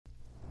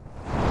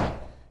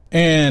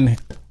And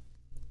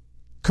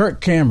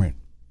Kirk Cameron,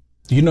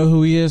 do you know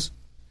who he is?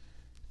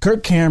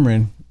 Kirk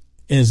Cameron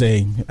is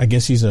I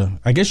guess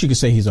you could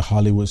say he's a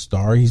Hollywood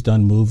star. He's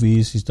done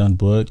movies. He's done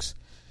books.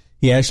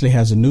 He actually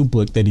has a new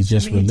book that he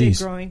just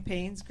released. He did Growing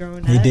Pains,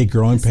 He did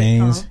Growing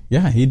Pains.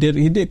 Yeah, he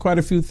did quite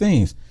a few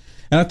things.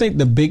 And I think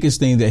the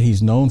biggest thing that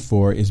he's known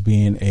for is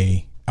being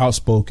a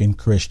outspoken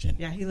Christian.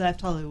 Yeah, he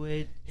left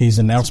Hollywood. He's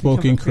an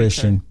outspoken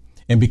Christian.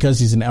 And because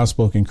he's an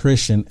outspoken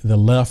Christian, the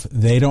left,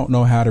 they don't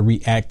know how to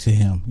react to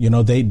him. You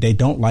know, they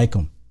don't like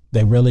him.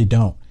 They really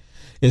don't.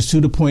 It's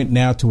to the point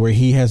now to where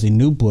he has a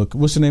new book.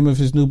 What's the name of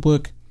his new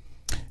book?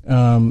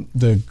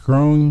 The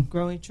Growing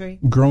Tree.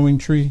 Growing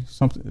Tree.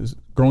 I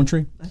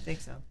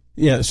think so.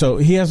 Yeah. So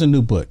he has a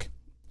new book,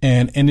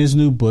 and in his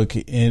new book,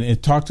 and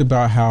it talked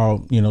about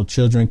how, you know,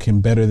 children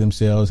can better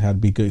themselves, how to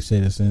be good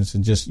citizens,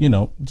 and just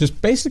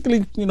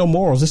basically,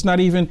 morals. It's not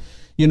even,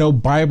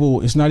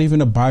 Bible. It's not even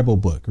a Bible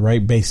book,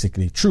 right?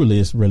 Basically, truly,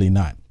 it's really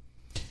not.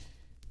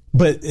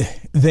 But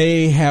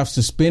they have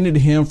suspended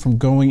him from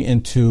going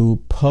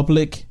into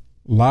public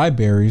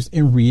libraries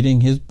and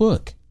reading his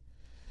book.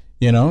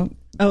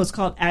 Oh, it's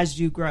called As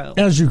You Grow.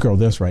 As You Grow.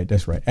 That's right.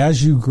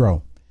 As You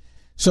Grow.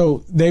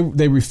 So they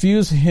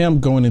refuse him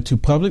going into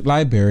public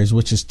libraries,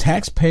 which is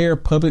taxpayer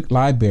public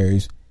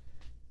libraries.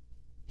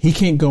 He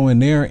can't go in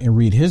there and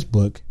read his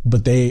book,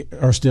 but they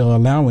are still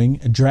allowing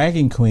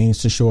drag queens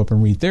to show up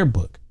and read their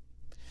book.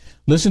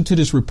 Listen to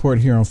this report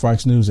here on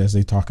Fox News as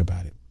they talk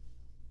about it.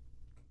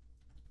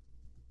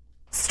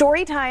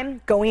 Storytime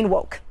going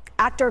woke.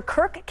 Actor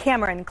Kirk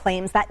Cameron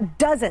claims that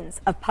dozens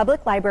of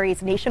public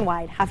libraries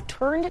nationwide have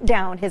turned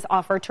down his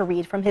offer to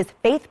read from his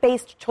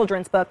faith-based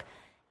children's book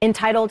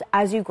entitled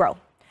As You Grow.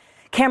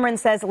 Cameron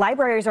says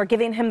libraries are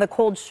giving him the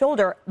cold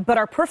shoulder, but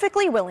are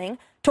perfectly willing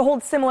to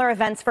hold similar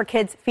events for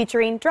kids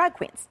featuring drag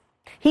queens.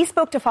 He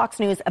spoke to Fox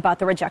News about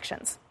the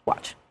rejections.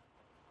 Watch.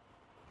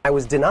 I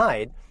was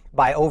denied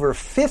by over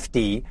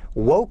 50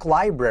 woke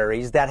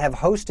libraries that have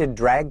hosted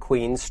drag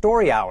queen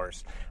story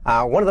hours.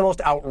 One of the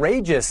most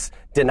outrageous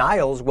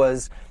denials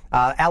was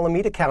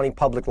Alameda County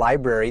Public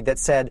Library that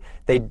said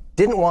they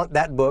didn't want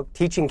that book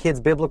teaching kids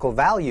biblical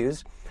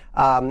values,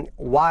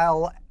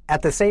 while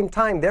at the same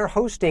time they're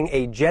hosting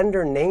a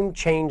gender name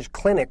change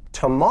clinic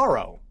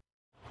tomorrow.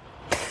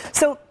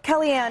 So,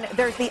 Kellyanne,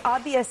 there's the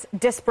obvious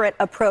disparate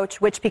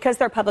approach, which, because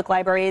they're public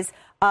libraries,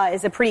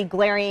 is a pretty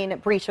glaring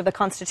breach of the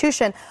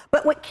Constitution.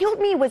 But what killed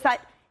me was that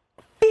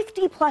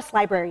 50-plus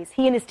libraries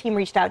he and his team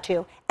reached out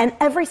to, and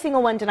every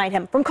single one denied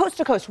him, from coast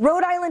to coast,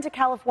 Rhode Island to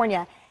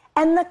California.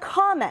 And the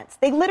comments,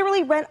 they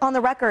literally went on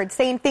the record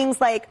saying things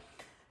like,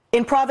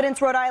 in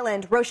Providence, Rhode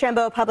Island,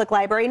 Rochambeau Public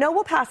Library, no,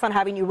 we'll pass on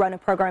having you run a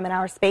program in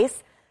our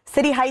space.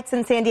 City Heights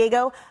in San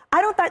Diego,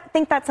 I don't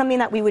think that's something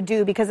that we would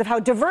do because of how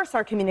diverse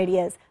our community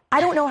is.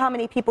 I don't know how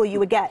many people you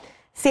would get.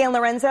 San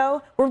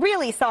Lorenzo, we're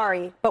really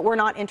sorry, but we're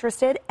not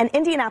interested. And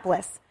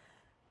Indianapolis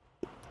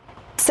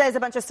says a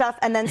bunch of stuff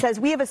and then says,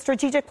 we have a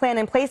strategic plan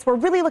in place. We're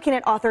really looking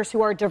at authors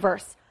who are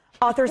diverse,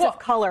 authors of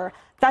color.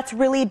 That's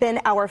really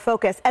been our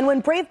focus. And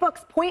when Brave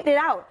Books pointed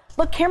out,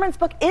 look, Cameron's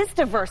book is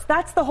diverse.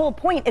 That's the whole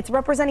point. It's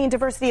representing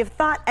diversity of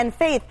thought and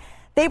faith.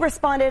 They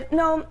responded,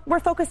 no, we're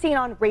focusing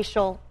on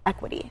racial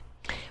equity.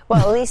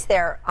 Well, at least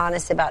they're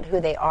honest about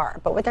who they are.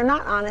 But what they're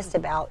not honest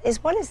about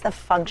is what is the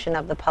function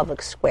of the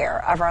public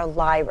square, of our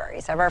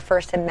libraries, of our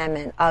First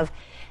Amendment, of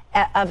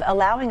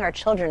allowing our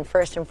children,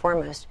 first and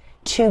foremost,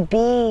 to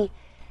be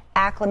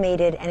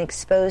acclimated and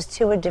exposed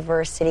to a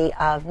diversity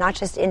of not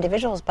just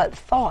individuals, but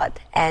thought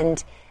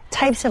and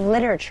types of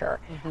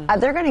literature.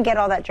 They're going to get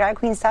all that drag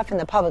queen stuff in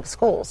the public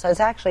schools, so it's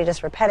actually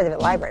just repetitive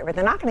at library. What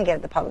they're not going to get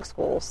at the public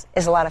schools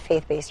is a lot of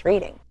faith-based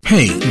reading.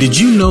 Hey, did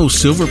you know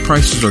silver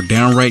prices are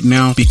down right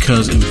now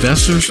because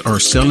investors are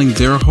selling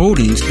their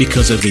holdings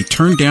because of a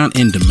turn down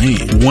in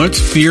demand? Once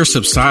fear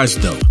subsides,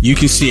 though, you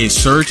can see a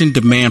surge in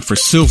demand for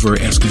silver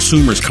as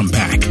consumers come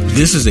back.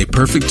 This is a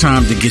perfect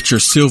time to get your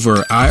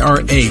silver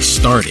IRA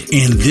started.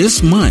 And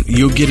this month,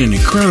 you'll get an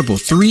incredible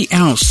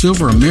 3-ounce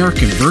silver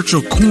American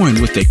virtual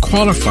coin with a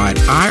qualified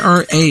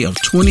IRA of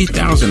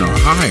 $20,000 or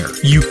higher.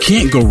 You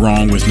can't go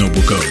wrong with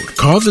Noble Gold.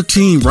 Call the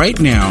team right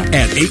now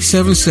at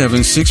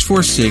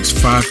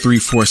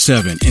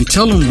 877-646-5347 and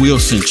tell them Will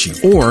sent you,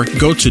 or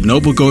go to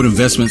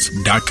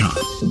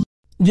noblegoldinvestments.com.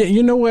 Yeah,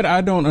 you know what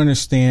I don't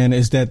understand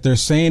is that they're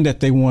saying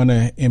that they want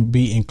to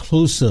be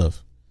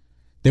inclusive.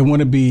 They want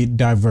to be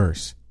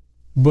diverse.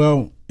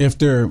 Well, if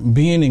they're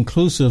being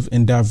inclusive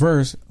and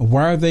diverse,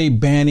 why are they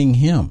banning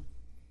him?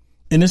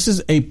 And this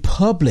is a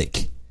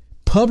public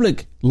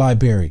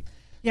library,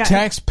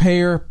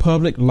 taxpayer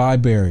public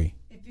library.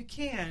 If you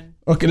can.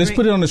 Okay, let's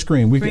put it on the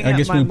screen. I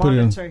guess we can put it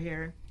on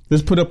here.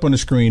 Let's put it up on the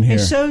screen here.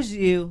 It shows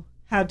you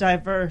how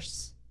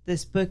diverse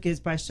this book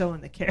is by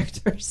showing the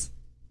characters.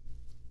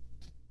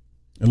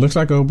 It looks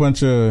like a whole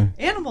bunch of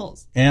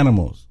animals.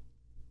 What's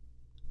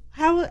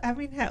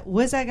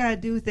that got to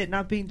do with it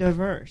not being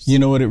diverse? You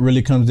know what it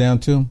really comes down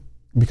to?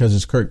 Because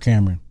it's Kirk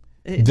Cameron.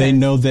 They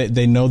know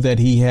that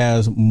he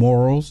has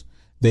morals.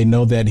 They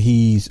know that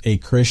he's a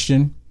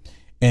Christian.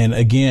 And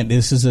again,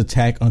 this is an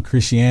attack on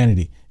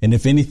Christianity. And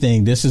if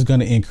anything, this is going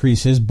to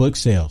increase his book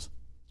sales.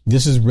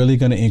 This is really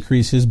going to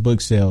increase his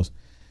book sales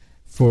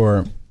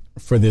for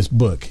this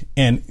book.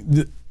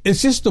 And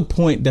it's just the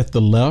point that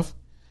the left,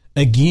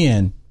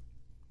 again,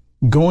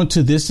 going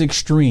to this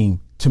extreme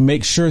to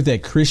make sure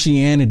that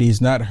Christianity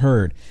is not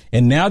heard.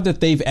 And now that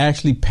they've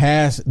actually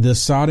passed the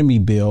sodomy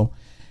bill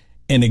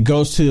and it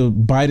goes to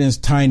Biden's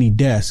tiny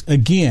desk,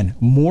 again,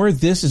 more of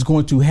this is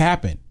going to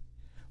happen.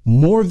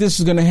 More of this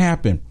is going to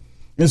happen.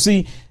 And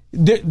see,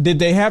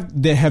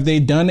 have they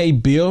done a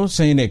bill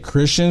saying that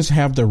Christians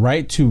have the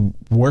right to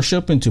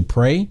worship and to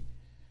pray?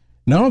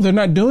 No, they're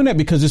not doing that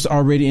because it's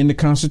already in the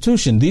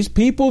Constitution. These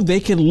people,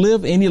 they can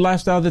live any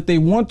lifestyle that they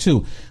want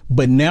to.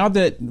 But now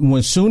that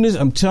as soon as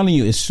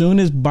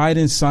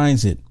Biden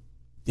signs it,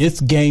 it's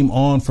game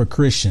on for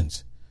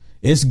Christians.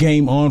 It's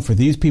game on for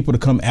these people to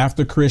come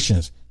after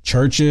Christians,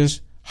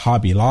 churches,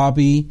 Hobby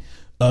Lobby,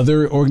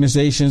 other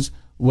organizations.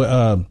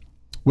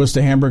 What's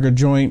the hamburger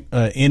joint?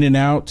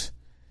 In-N-Out.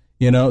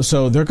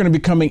 So they're going to be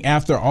coming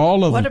after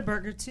all of them.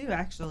 Whataburger too,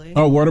 actually.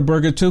 Oh,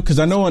 Whataburger too, because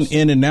I know on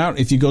In-N-Out,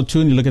 if you go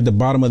to and you look at the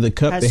bottom of the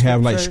cup, they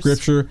have like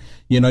scripture.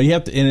 You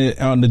have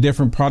to on the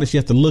different products, you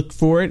have to look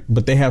for it,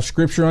 but they have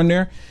scripture on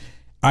there.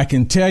 I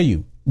can tell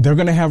you, they're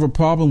going to have a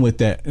problem with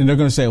that, and they're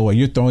going to say, "Well,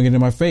 you're throwing it in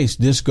my face.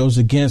 This goes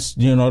against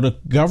the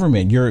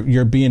government.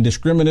 You're being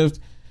discriminative.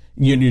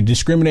 You're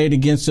discriminating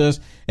against us."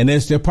 And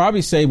they'll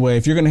probably say, "Well,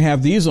 if you're going to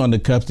have these on the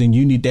cups, then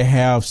you need to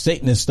have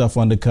Satanist stuff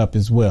on the cup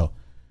as well."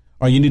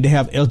 Or you need to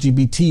have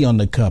LGBT on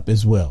the cup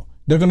as well.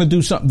 They're going to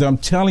do something. I'm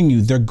telling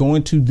you, they're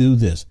going to do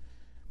this.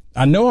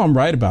 I know I'm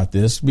right about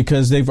this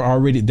because they're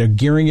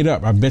gearing it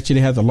up. I bet you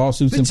they have the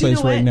lawsuits in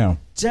place right now.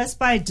 Just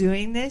by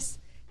doing this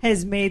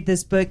has made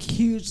this book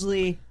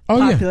hugely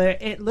popular.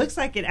 Yeah. It looks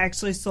like it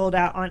actually sold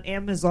out on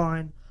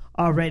Amazon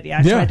already.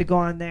 I tried to go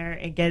on there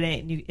and get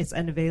it, and it's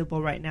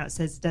unavailable right now. It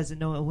says it doesn't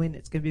know when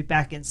it's going to be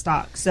back in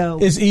stock. So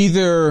it's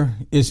either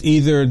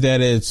that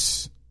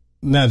it's.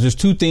 Now, there's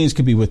two things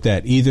could be with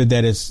that. Either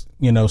that it's,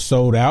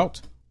 sold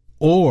out,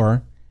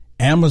 or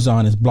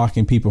Amazon is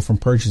blocking people from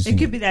purchasing it. It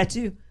could be that,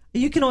 too.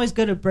 You can always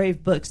go to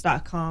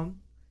bravebooks.com.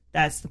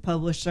 That's the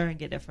publisher, and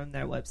get it from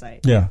their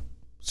website. Yeah.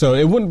 So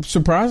it wouldn't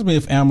surprise me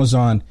if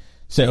Amazon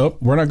said, "Oh,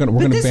 we're going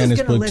to ban this book, too." This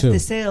is going to lift the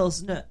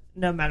sales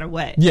no matter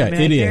what. Yeah,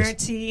 it is. I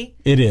guarantee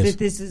that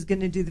this is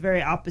going to do the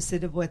very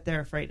opposite of what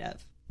they're afraid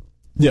of.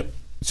 Yep.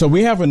 So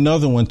we have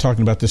another one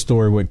talking about this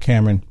story with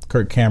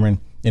Kirk Cameron,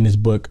 in his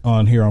book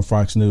here on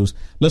Fox News.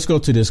 Let's go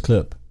to this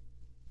clip.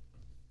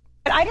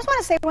 But I just want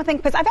to say one thing,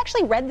 because I've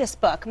actually read this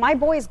book. My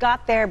boys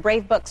got their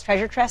Brave Books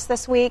treasure chest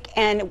this week,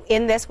 and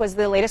in this was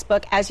the latest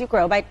book, As You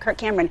Grow, by Kirk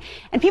Cameron.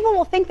 And people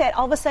will think that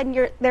all of a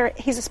sudden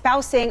he's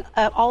espousing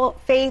all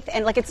faith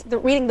and like it's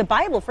reading the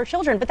Bible for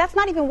children, but that's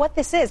not even what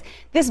this is.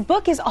 This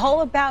book is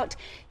all about,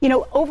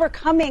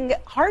 overcoming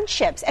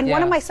hardships. And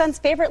one of my son's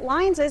favorite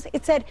lines is,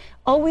 it said,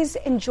 "Always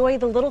enjoy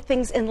the little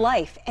things in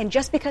life. And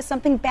just because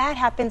something bad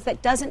happens,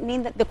 that doesn't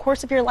mean that the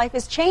course of your life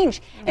is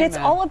changed." Amen. And it's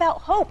all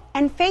about hope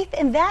and faith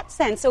in that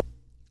sense. So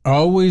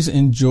always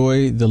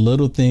enjoy the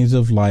little things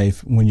of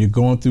life when you're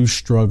going through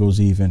struggles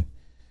even.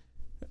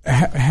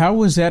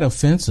 How is that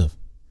offensive?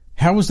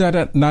 How is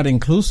that not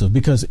inclusive?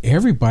 Because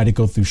everybody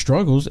go through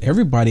struggles.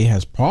 Everybody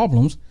has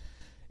problems.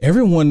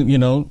 Everyone,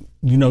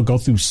 go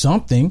through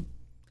something.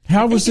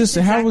 How was this?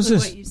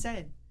 What you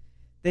said.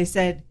 They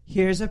said,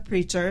 here's a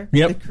preacher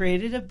that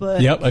created a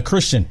book. Yep, a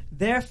Christian.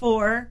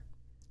 Therefore,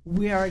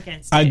 we are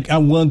against it.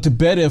 I'm willing to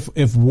bet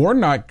if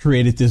Warnock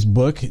created this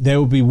book, they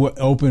would be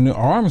open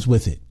arms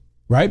with it.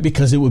 Right?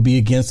 Because it would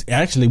be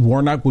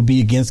Warnock would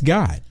be against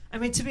God. I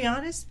mean, to be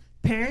honest,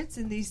 parents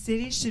in these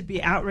cities should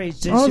be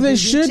outraged. They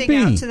should be reaching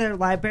out to their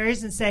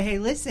libraries and say, "Hey,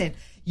 listen,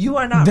 you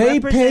are not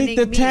representing me."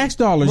 They paid the tax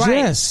dollars, right.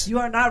 Yes. You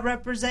are not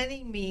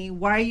representing me.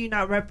 Why are you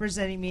not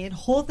representing me? And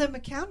hold them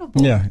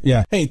accountable.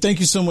 Yeah. Hey, thank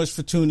you so much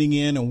for tuning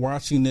in and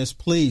watching this.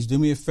 Please do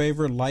me a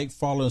favor, like,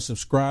 follow, and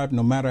subscribe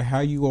no matter how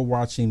you are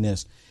watching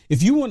this.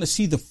 If you want to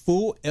see the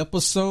full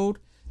episode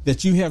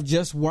that you have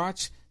just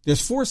watched,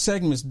 there's 4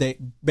 segments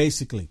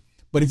basically.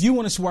 But if you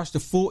want to watch the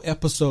full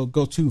episode,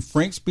 go to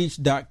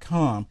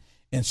frankspeech.com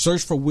and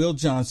search for Will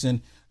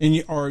Johnson,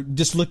 or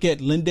just look at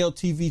Lindell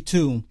TV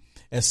 2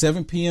 at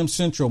 7 p.m.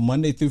 Central,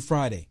 Monday through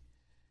Friday.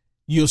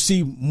 You'll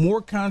see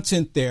more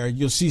content there.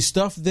 You'll see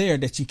stuff there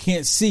that you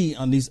can't see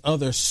on these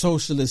other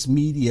socialist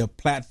media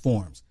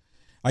platforms.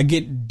 I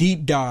get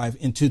deep dive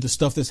into the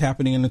stuff that's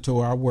happening into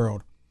our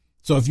world.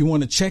 So if you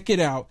want to check it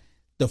out,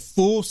 the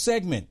full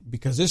segment,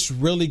 because it's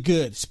really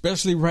good,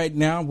 especially right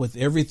now with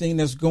everything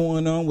that's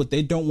going on, what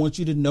they don't want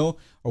you to know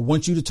or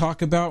want you to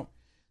talk about.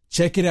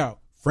 Check it out,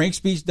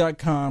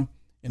 frankspeech.com,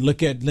 and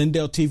look at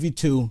Lindell TV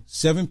 2,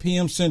 7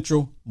 p.m.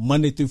 Central,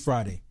 Monday through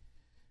Friday.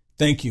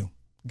 Thank you.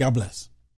 God bless.